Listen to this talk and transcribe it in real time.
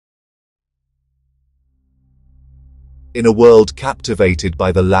In a world captivated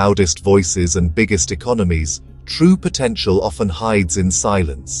by the loudest voices and biggest economies, true potential often hides in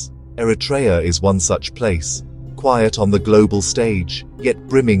silence. Eritrea is one such place, quiet on the global stage, yet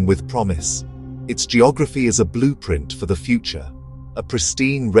brimming with promise. Its geography is a blueprint for the future. A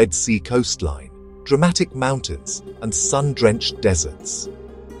pristine Red Sea coastline, dramatic mountains, and sun-drenched deserts.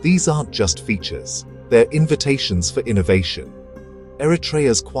 These aren't just features, they're invitations for innovation.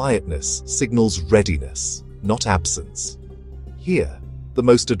 Eritrea's quietness signals readiness, not absence. Here, the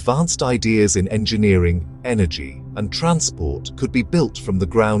most advanced ideas in engineering, energy, and transport could be built from the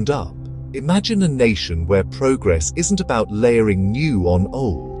ground up. Imagine a nation where progress isn't about layering new on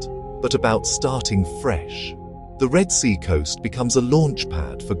old, but about starting fresh. The Red Sea coast becomes a launch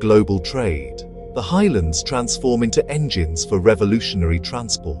pad for global trade. The highlands transform into engines for revolutionary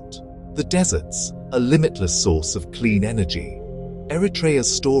transport. The deserts, a limitless source of clean energy. Eritrea's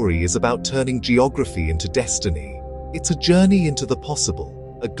story is about turning geography into destiny. It's a journey into the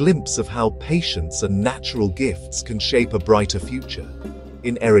possible, a glimpse of how patience and natural gifts can shape a brighter future.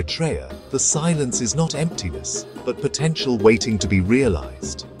 In Eritrea, the silence is not emptiness, but potential waiting to be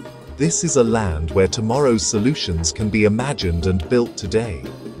realized. This is a land where tomorrow's solutions can be imagined and built today.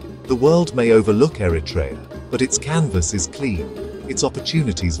 The world may overlook Eritrea, but its canvas is clean, its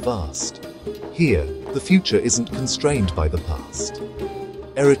opportunities vast. Here, the future isn't constrained by the past.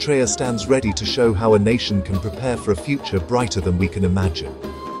 Eritrea stands ready to show how a nation can prepare for a future brighter than we can imagine.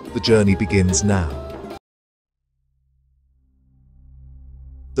 The journey begins now.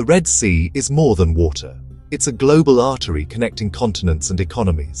 The Red Sea is more than water. It's a global artery connecting continents and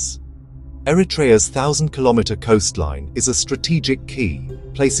economies. Eritrea's 1,000-kilometer coastline is a strategic key,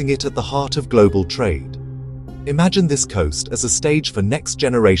 placing it at the heart of global trade. Imagine this coast as a stage for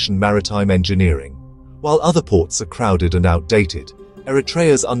next-generation maritime engineering. While other ports are crowded and outdated,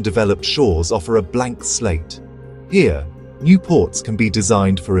 Eritrea's undeveloped shores offer a blank slate. Here, new ports can be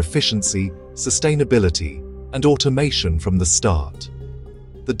designed for efficiency, sustainability, and automation from the start.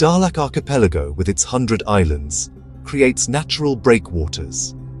 The Dahlak archipelago, with its 100 islands, creates natural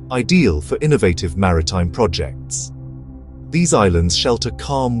breakwaters, ideal for innovative maritime projects. These islands shelter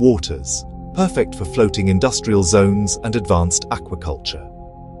calm waters, perfect for floating industrial zones and advanced aquaculture.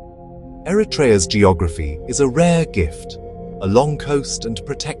 Eritrea's geography is a rare gift, a long coast and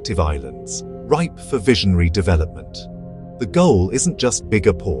protective islands, ripe for visionary development. The goal isn't just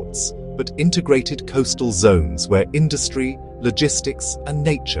bigger ports, but integrated coastal zones where industry, logistics, and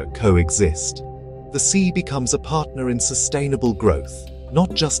nature coexist. The sea becomes a partner in sustainable growth,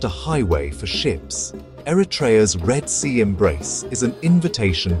 not just a highway for ships. Eritrea's Red Sea embrace is an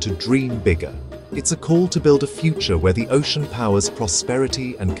invitation to dream bigger. It's a call to build a future where the ocean powers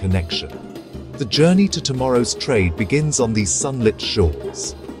prosperity and connection. The journey to tomorrow's trade begins on these sunlit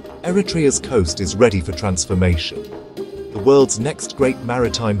shores. Eritrea's coast is ready for transformation. The world's next great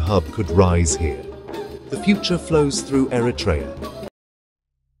maritime hub could rise here. The future flows through Eritrea.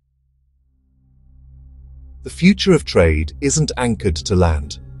 The future of trade isn't anchored to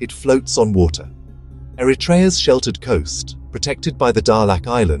land, it floats on water. Eritrea's sheltered coast, protected by the Dahlak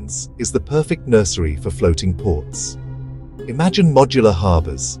Islands, is the perfect nursery for floating ports. Imagine modular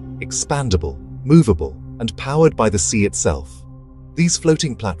harbors, expandable, movable, and powered by the sea itself. These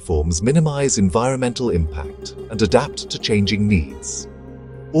floating platforms minimize environmental impact and adapt to changing needs.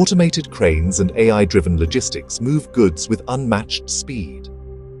 Automated cranes and AI-driven logistics move goods with unmatched speed.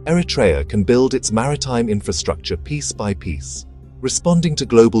 Eritrea can build its maritime infrastructure piece by piece, responding to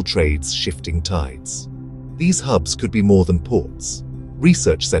global trade's shifting tides. These hubs could be more than ports,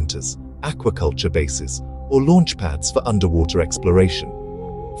 research centers, aquaculture bases, or launchpads for underwater exploration.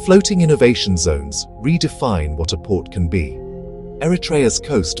 Floating innovation zones redefine what a port can be. Eritrea's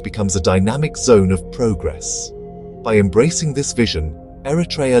coast becomes a dynamic zone of progress. By embracing this vision,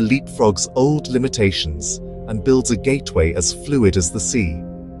 Eritrea leapfrogs old limitations and builds a gateway as fluid as the sea.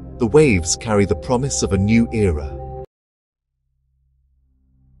 The waves carry the promise of a new era.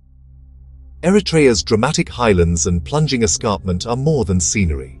 Eritrea's dramatic highlands and plunging escarpment are more than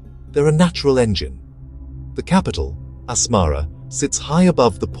scenery. They're a natural engine. The capital, Asmara, sits high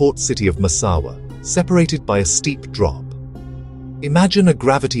above the port city of Massawa, separated by a steep drop. Imagine a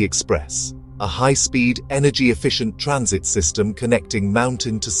gravity express, a high-speed, energy-efficient transit system connecting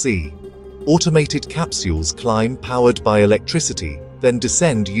mountain to sea. Automated capsules climb powered by electricity, then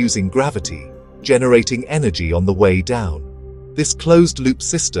descend using gravity, generating energy on the way down. This closed-loop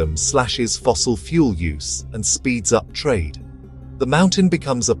system slashes fossil fuel use and speeds up trade. The mountain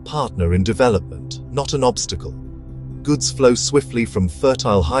becomes a partner in development, not an obstacle. Goods flow swiftly from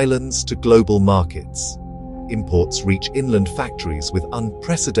fertile highlands to global markets. Imports reach inland factories with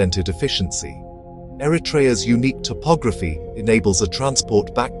unprecedented efficiency. Eritrea's unique topography enables a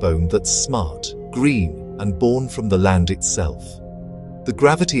transport backbone that's smart, green, and born from the land itself. The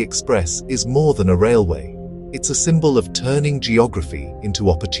Gravity Express is more than a railway. It's a symbol of turning geography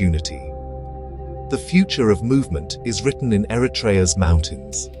into opportunity. The future of movement is written in Eritrea's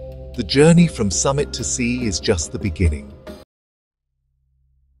mountains. The journey from summit to sea is just the beginning.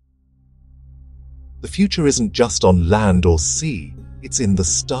 The future isn't just on land or sea, it's in the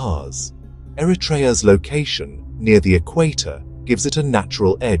stars. Eritrea's location, near the equator, gives it a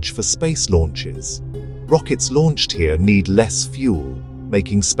natural edge for space launches. Rockets launched here need less fuel,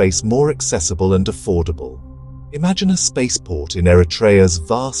 making space more accessible and affordable. Imagine a spaceport in Eritrea's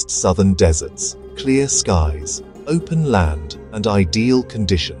vast southern deserts, clear skies, open land, and ideal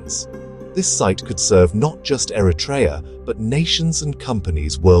conditions. This site could serve not just Eritrea, but nations and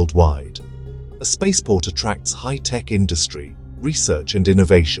companies worldwide. A spaceport attracts high-tech industry, research and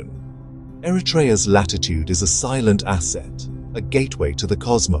innovation. Eritrea's latitude is a silent asset, a gateway to the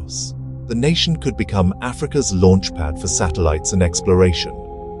cosmos. The nation could become Africa's launchpad for satellites and exploration.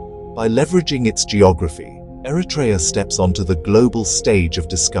 By leveraging its geography, Eritrea steps onto the global stage of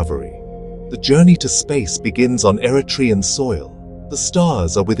discovery. The journey to space begins on Eritrean soil. The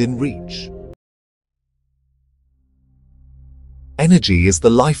stars are within reach. Energy is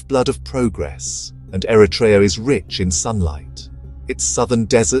the lifeblood of progress, and Eritrea is rich in sunlight. Its southern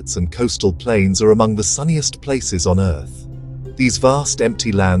deserts and coastal plains are among the sunniest places on Earth. These vast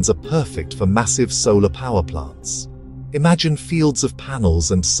empty lands are perfect for massive solar power plants. Imagine fields of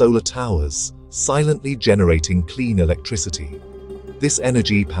panels and solar towers, silently generating clean electricity. This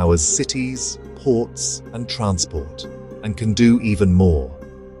energy powers cities, ports, and transport, and can do even more.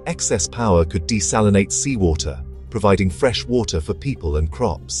 Excess power could desalinate seawater, providing fresh water for people and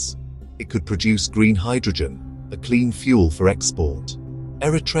crops. It could produce green hydrogen, a clean fuel for export.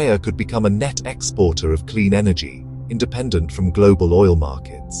 Eritrea could become a net exporter of clean energy, independent from global oil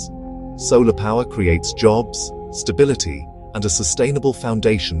markets. Solar power creates jobs, stability, and a sustainable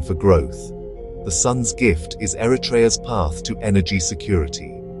foundation for growth. The sun's gift is Eritrea's path to energy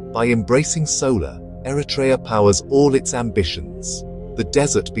security. By embracing solar, Eritrea powers all its ambitions. The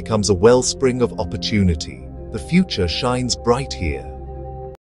desert becomes a wellspring of opportunity. The future shines bright here.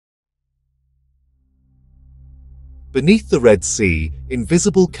 Beneath the Red Sea,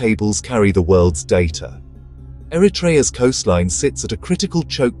 invisible cables carry the world's data. Eritrea's coastline sits at a critical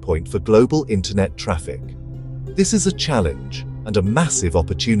choke point for global internet traffic. This is a challenge and a massive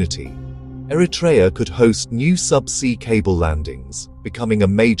opportunity. Eritrea could host new subsea cable landings, becoming a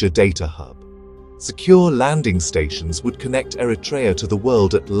major data hub. Secure landing stations would connect Eritrea to the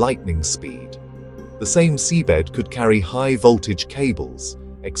world at lightning speed. The same seabed could carry high-voltage cables,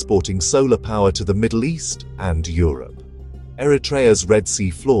 exporting solar power to the Middle East and Europe. Eritrea's Red Sea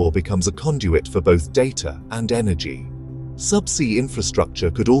floor becomes a conduit for both data and energy. Subsea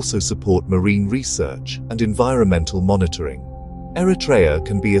infrastructure could also support marine research and environmental monitoring. Eritrea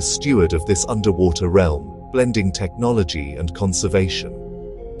can be a steward of this underwater realm, blending technology and conservation.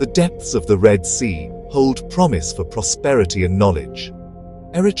 The depths of the Red Sea hold promise for prosperity and knowledge.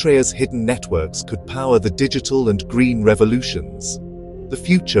 Eritrea's hidden networks could power the digital and green revolutions. The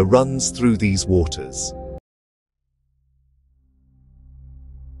future runs through these waters.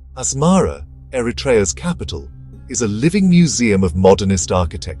 Asmara, Eritrea's capital, is a living museum of modernist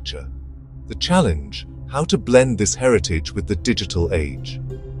architecture. The challenge: how to blend this heritage with the digital age.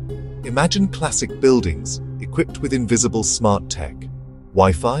 Imagine classic buildings equipped with invisible smart tech,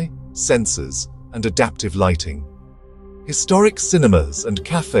 Wi-Fi, sensors, and adaptive lighting. Historic cinemas and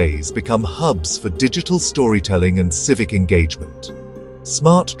cafes become hubs for digital storytelling and civic engagement.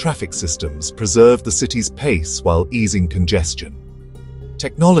 Smart traffic systems preserve the city's pace while easing congestion.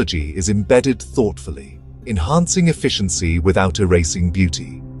 Technology is embedded thoughtfully, enhancing efficiency without erasing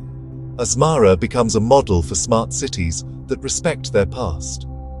beauty. Asmara becomes a model for smart cities that respect their past.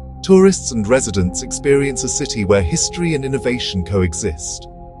 Tourists and residents experience a city where history and innovation coexist.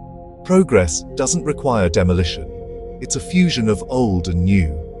 Progress doesn't require demolition. It's a fusion of old and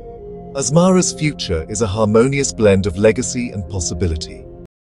new. Asmara's future is a harmonious blend of legacy and possibility.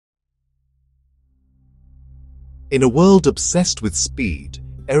 In a world obsessed with speed,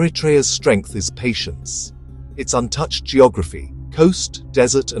 Eritrea's strength is patience. Its untouched geography, coast,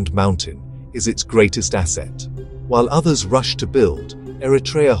 desert, and mountain, is its greatest asset. While others rush to build,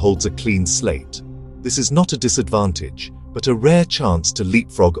 Eritrea holds a clean slate. This is not a disadvantage, but a rare chance to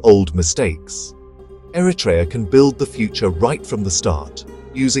leapfrog old mistakes. Eritrea can build the future right from the start,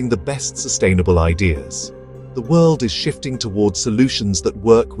 using the best sustainable ideas. The world is shifting towards solutions that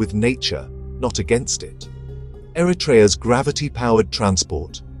work with nature, not against it. Eritrea's gravity-powered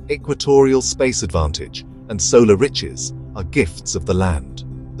transport, equatorial space advantage, and solar riches are gifts of the land.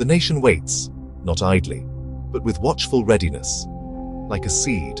 The nation waits, not idly, but with watchful readiness. Like a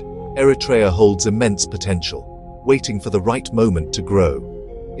seed, Eritrea holds immense potential, waiting for the right moment to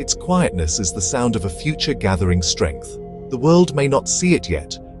grow. Its quietness is the sound of a future gathering strength. The world may not see it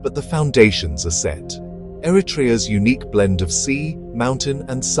yet, but the foundations are set. Eritrea's unique blend of sea, mountain,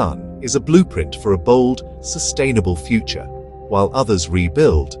 and sun is a blueprint for a bold, sustainable future. While others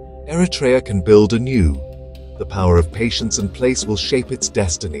rebuild, Eritrea can build anew. The power of patience and place will shape its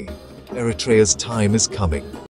destiny. Eritrea's time is coming.